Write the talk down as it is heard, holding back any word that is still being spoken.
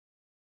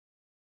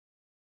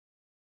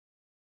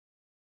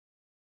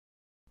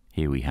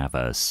Here we have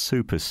a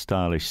super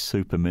stylish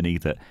Super Mini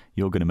that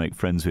you're going to make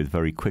friends with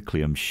very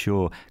quickly, I'm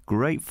sure.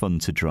 Great fun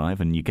to drive,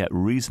 and you get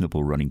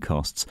reasonable running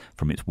costs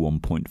from its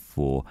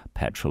 1.4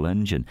 petrol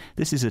engine.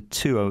 This is a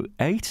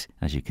 208,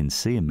 as you can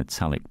see, in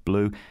metallic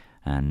blue,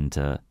 and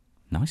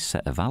nice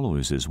set of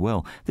alloys as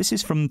well. This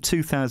is from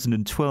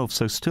 2012,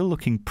 so still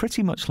looking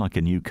pretty much like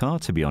a new car,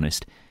 to be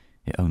honest.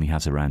 It only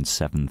has around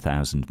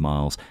 7,000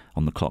 miles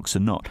on the clock, so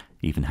not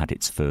even had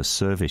its first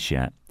service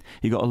yet.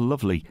 You've got a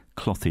lovely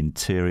cloth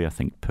interior. I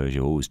think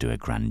Peugeot always do a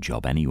grand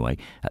job anyway.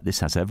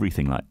 This has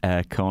everything like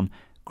aircon,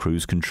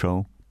 cruise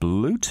control,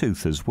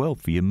 Bluetooth as well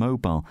for your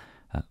mobile.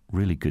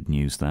 Really good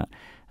news, that.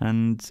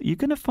 And you're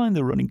going to find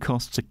the running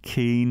costs are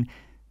keen.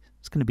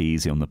 It's going to be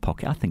easy on the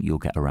pocket. I think you'll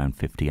get around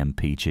 50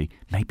 mpg,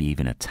 maybe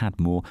even a tad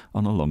more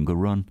on a longer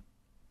run.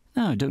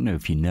 Now, I don't know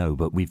if you know,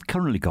 but we've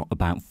currently got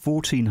about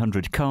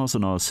 1,400 cars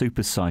on our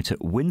super site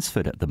at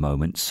Winsford at the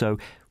moment, so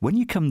when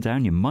you come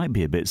down you might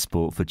be a bit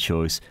sport for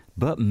choice,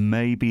 but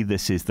maybe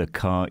this is the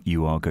car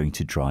you are going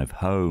to drive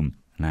home.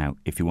 Now,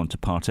 if you want to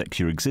part X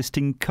your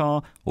existing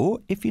car, or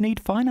if you need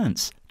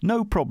finance,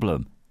 no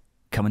problem.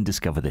 Come and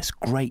discover this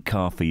great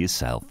car for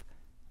yourself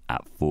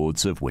at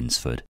Fords of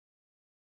Winsford.